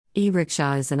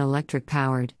E-Rickshaw is an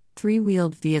electric-powered,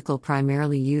 three-wheeled vehicle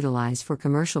primarily utilized for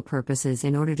commercial purposes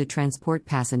in order to transport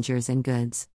passengers and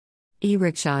goods.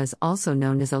 E-Rickshaw is also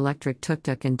known as electric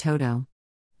tuk-tuk and toto.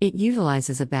 It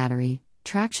utilizes a battery,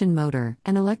 traction motor,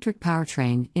 and electric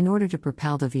powertrain in order to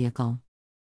propel the vehicle.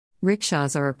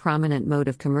 Rickshaws are a prominent mode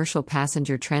of commercial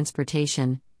passenger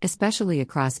transportation, especially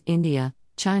across India,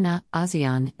 China,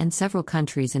 ASEAN, and several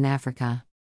countries in Africa.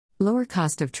 Lower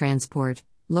cost of transport,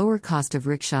 lower cost of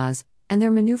rickshaws, and their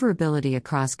maneuverability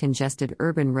across congested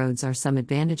urban roads are some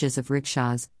advantages of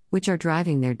rickshaws, which are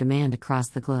driving their demand across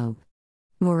the globe.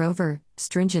 Moreover,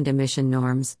 stringent emission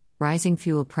norms, rising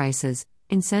fuel prices,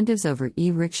 incentives over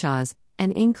e-rickshaws,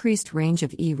 and increased range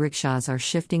of e-rickshaws are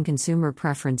shifting consumer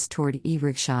preference toward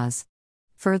e-rickshaws.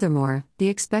 Furthermore, the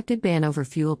expected ban over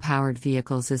fuel-powered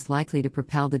vehicles is likely to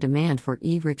propel the demand for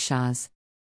e-rickshaws.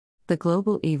 The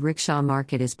global e-rickshaw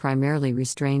market is primarily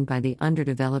restrained by the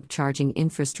underdeveloped charging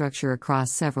infrastructure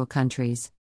across several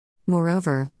countries.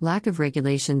 Moreover, lack of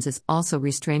regulations is also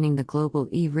restraining the global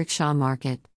e-rickshaw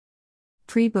market.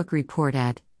 Pre-book report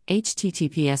at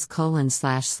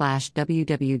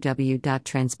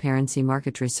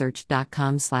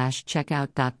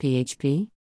https://www.transparencymarketresearch.com/checkout.php.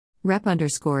 Rep_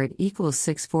 it =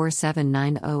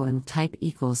 64790 and type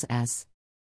 = S.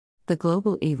 The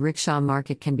global e-rickshaw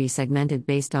market can be segmented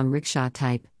based on rickshaw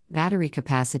type, battery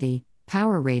capacity,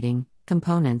 power rating,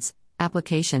 components,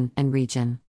 application, and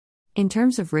region. In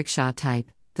terms of rickshaw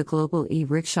type, the global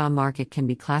e-rickshaw market can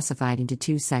be classified into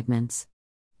two segments.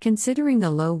 Considering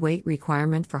the low weight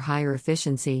requirement for higher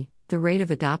efficiency, the rate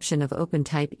of adoption of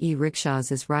open-type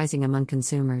e-rickshaws is rising among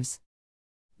consumers.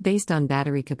 Based on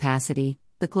battery capacity,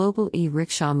 the global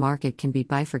e-rickshaw market can be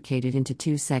bifurcated into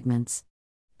two segments.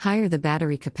 Higher the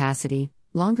battery capacity,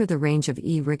 longer the range of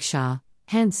e-rickshaw,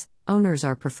 hence, owners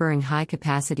are preferring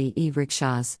high-capacity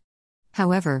e-rickshaws.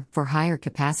 However, for higher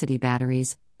capacity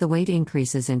batteries, the weight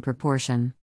increases in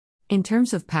proportion. In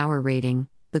terms of power rating,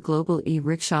 the global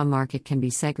e-rickshaw market can be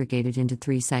segregated into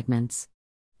three segments.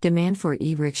 Demand for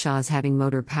e-rickshaws having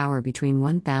motor power between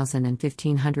 1,000 and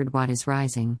 1,500 watt is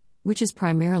rising, which is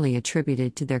primarily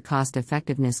attributed to their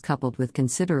cost-effectiveness coupled with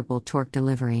considerable torque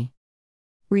delivery.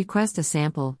 Request a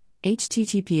sample,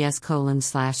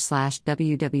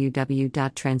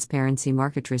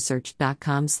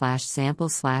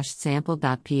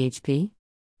 https://www.transparencymarketresearch.com/sample/sample.php.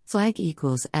 Flag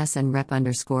 = S and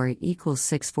rep_ it =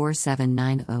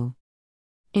 64790.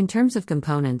 In terms of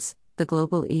components, the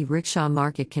global e-rickshaw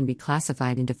market can be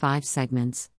classified into five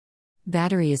segments.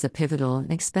 Battery is a pivotal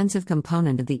and expensive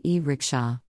component of the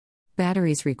e-rickshaw.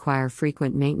 Batteries require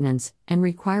frequent maintenance and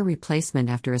require replacement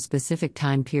after a specific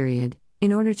time period,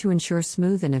 in order to ensure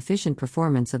smooth and efficient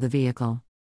performance of the vehicle.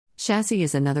 Chassis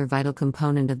is another vital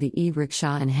component of the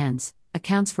e-rickshaw and hence,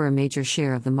 accounts for a major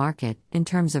share of the market, in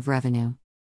terms of revenue.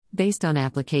 Based on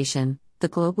application, the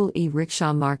global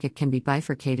e-rickshaw market can be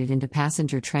bifurcated into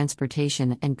passenger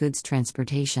transportation and goods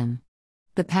transportation.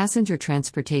 The passenger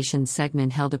transportation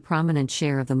segment held a prominent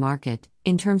share of the market,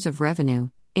 in terms of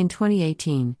revenue, in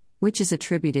 2018, which is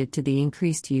attributed to the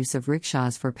increased use of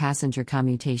rickshaws for passenger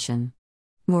commutation.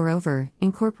 Moreover,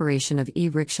 incorporation of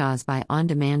e-rickshaws by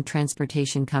on-demand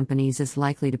transportation companies is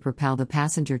likely to propel the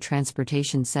passenger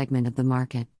transportation segment of the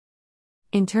market.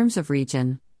 In terms of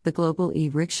region, the global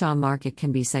e-rickshaw market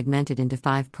can be segmented into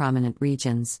five prominent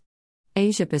regions.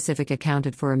 Asia-Pacific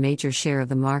accounted for a major share of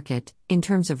the market, in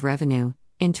terms of revenue,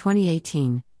 in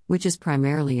 2018, which is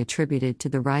primarily attributed to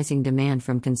the rising demand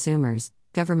from consumers,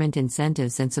 government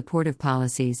incentives and supportive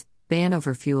policies, ban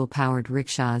over fuel-powered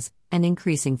rickshaws, and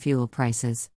increasing fuel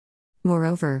prices.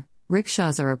 Moreover,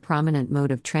 rickshaws are a prominent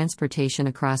mode of transportation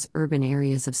across urban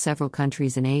areas of several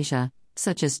countries in Asia,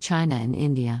 such as China and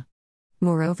India.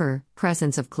 Moreover,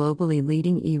 presence of globally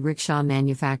leading e-rickshaw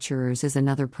manufacturers is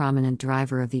another prominent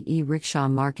driver of the e-rickshaw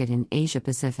market in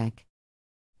Asia-Pacific.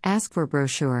 Ask for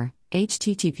brochure,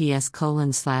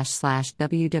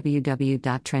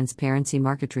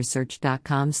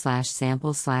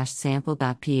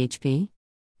 https://www.transparencymarketresearch.com/sample/sample.php.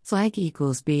 Flag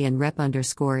 = B and rep_ it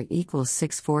 =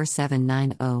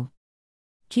 64790.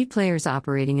 Key players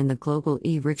operating in the global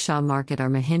e-rickshaw market are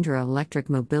Mahindra Electric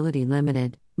Mobility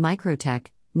Limited, Microtech,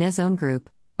 Nezone Group,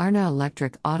 Arna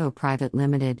Electric Auto Private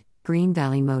Limited, Green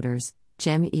Valley Motors,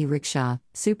 Gem E-Rickshaw,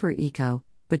 Super Eco,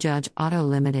 Bajaj Auto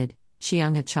Limited,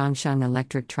 Xianghe Changsheng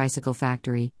Electric Tricycle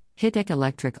Factory, Hitek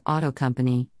Electric Auto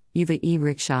Company, Yuva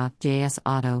E-Rickshaw, JS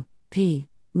Auto, P.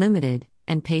 Limited,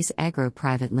 and Pace Agro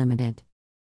Private Limited.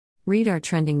 Read our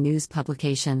trending news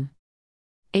publication.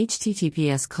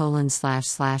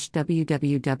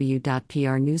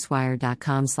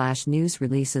 https://www.prnewswire.com/news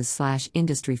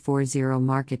releases/industry 40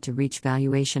 market to reach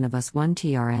valuation of us 1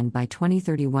 trn by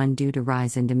 2031 due to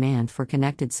rise in demand for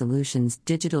connected solutions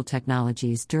digital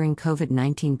technologies during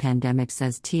COVID-19 pandemic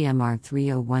says TMR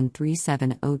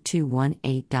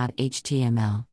 301370218.html